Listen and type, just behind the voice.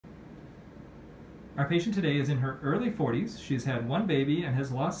Our patient today is in her early 40s. She's had one baby and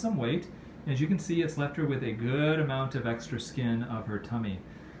has lost some weight. As you can see, it's left her with a good amount of extra skin of her tummy.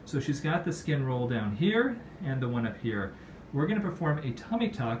 So she's got the skin roll down here and the one up here. We're going to perform a tummy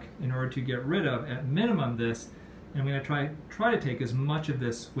tuck in order to get rid of, at minimum, this, and I'm going to try to take as much of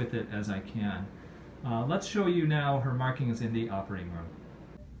this with it as I can. Let's show you now her markings in the operating room.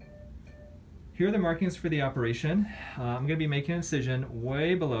 Here are the markings for the operation. I'm going to be making an incision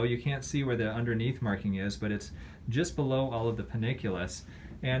way below. You can't see where the underneath marking is, but it's just below all of the panniculus.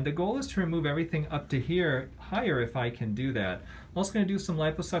 And the goal is to remove everything up to here, higher if I can do that. I'm also going to do some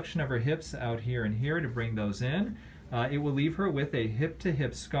liposuction of her hips out here and here to bring those in. It will leave her with a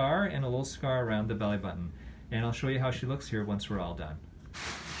hip-to-hip scar and a little scar around the belly button. And I'll show you how she looks here once we're all done.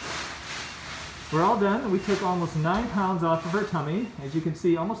 We're all done. We took almost 9 pounds off of her tummy. As you can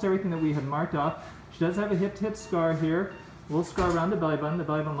see, almost everything that we had marked off. She does have a hip-to-hip scar here, a little scar around the belly button. The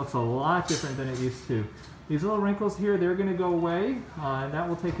belly button looks a lot different than it used to. These little wrinkles here, they're going to go away, and that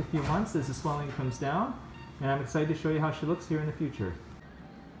will take a few months as the swelling comes down. And I'm excited to show you how she looks here in the future.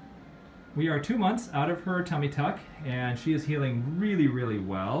 We are 2 months out of her tummy tuck, and she is healing really, really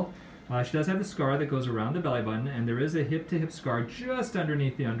well. She does have the scar that goes around the belly button, and there is a hip-to-hip scar just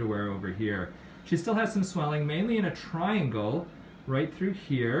underneath the underwear over here. She still has some swelling, mainly in a triangle right through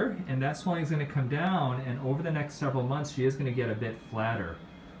here, and that swelling is going to come down, and over the next several months she is going to get a bit flatter.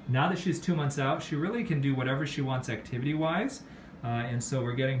 Now that she's 2 months out, she really can do whatever she wants activity-wise, and so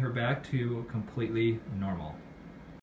we're getting her back to completely normal.